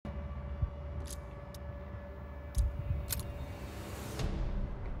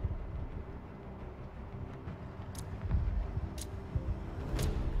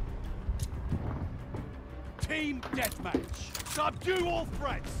Team deathmatch. Subdue all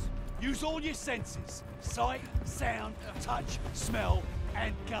threats. Use all your senses. Sight, sound, touch, smell,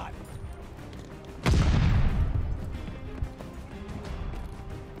 and gut.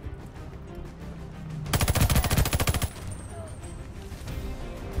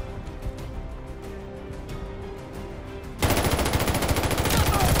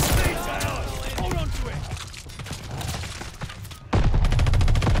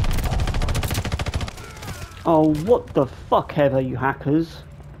 Oh, what the fuck, Heather, you hackers?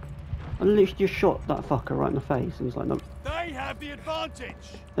 I literally just shot that fucker right in the face, and he's like, no. They have the advantage!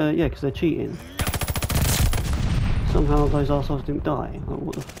 Yeah, because they're cheating. Somehow those arseholes didn't die. Oh,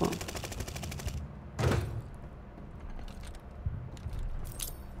 what the fuck?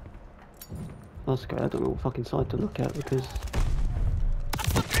 That's great, I don't know what fucking side to look at, because...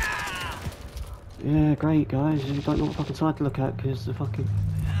 Yeah, great, guys, you don't know what fucking side to look at, because the fucking...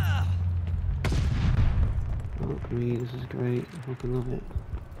 Fuck me, this is great. I fucking love it.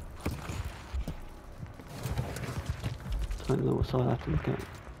 I don't know what side I have to look at.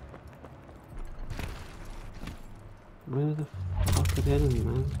 Where the fuck are the enemy,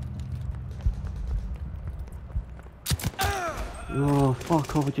 man? Oh,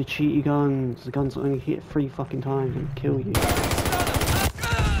 fuck off with your cheaty guns. The guns only hit 3 fucking times and kill you.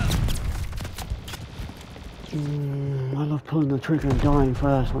 I love pulling the trigger and dying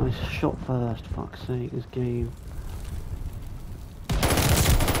first when I shot first. Fuck's sake, this game.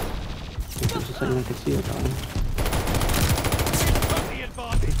 If it was the same, I could see it dying.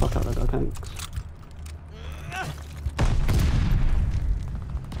 Fuck out that guy, thanks.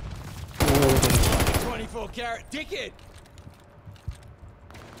 24 carat dickhead!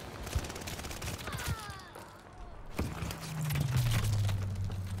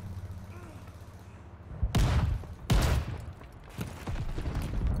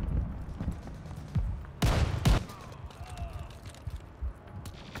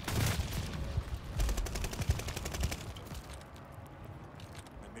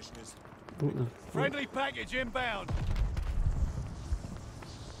 Friendly package inbound.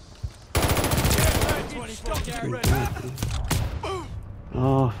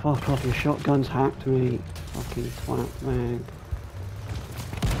 Oh, fuck off, your shotgun's hacked me. Fucking twat, man.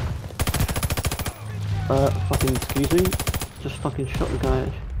 Fucking, excuse me? Just fucking shot the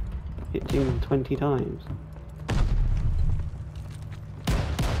guy. Hit him 20 times.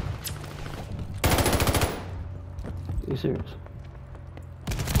 Are you serious?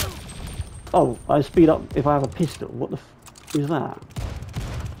 Oh, I speed up if I have a pistol. What the f is that?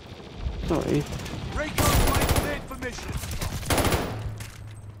 Sorry.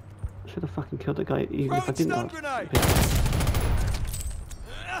 Should have fucking killed the guy even if I didn't have a pistol.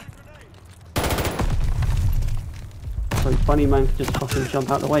 So Bunny Man can just fucking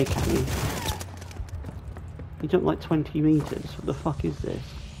jump out the way, can he? He jumped like 20 meters. What the fuck is this?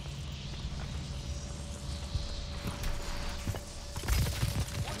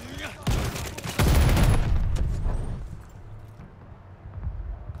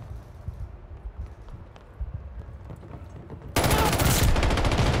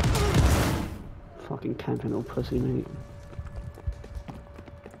 Fucking camping little pussy, mate.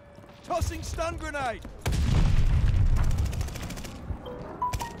 Tossing stun grenade!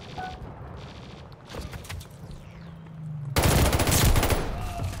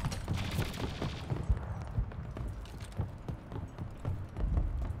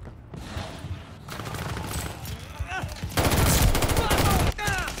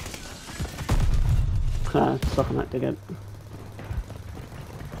 Suck on that dickhead.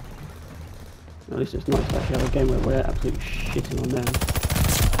 At least it's nice to actually have a game where we're absolutely shitting on them.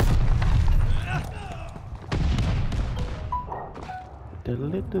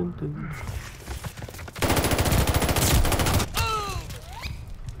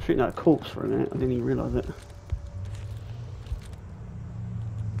 Shooting at a corpse for a minute, I didn't even realise it.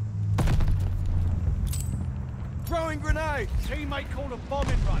 Throwing grenade! Teammate called a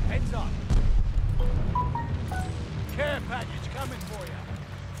bombing run, heads up. Care package coming for you.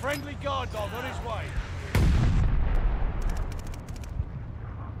 Friendly guard dog on his way.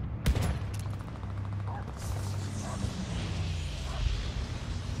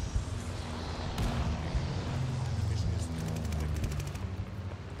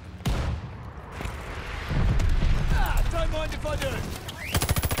 Don't mind if I do.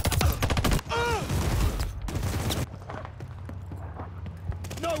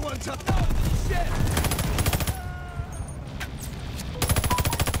 No one's up. Oh, shit!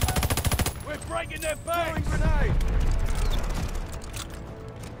 Breaking their backs! Throwing grenade!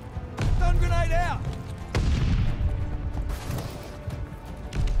 Stun grenade out!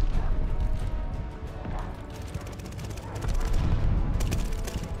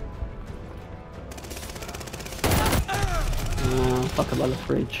 fucker by the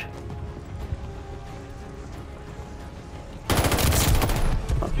fridge.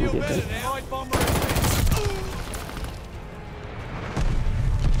 Fucking Feel better idiot. now. Hide bomber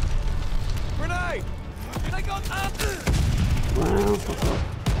grenade! They got up! Wow, fuck off.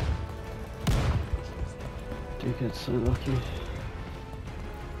 Do get so lucky.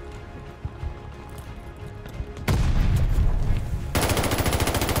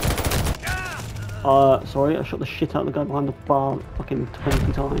 Sorry, I shot the shit out of the guy behind the bar fucking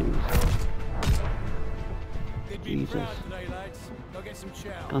 20 times. Jesus.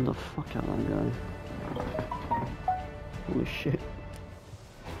 Gun the fuck out of that guy. Holy shit.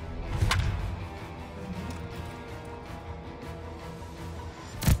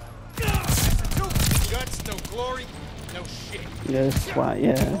 Guts, no glory, no shit. Yeah, this twat,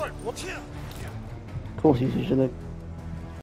 yeah. Of course he's usually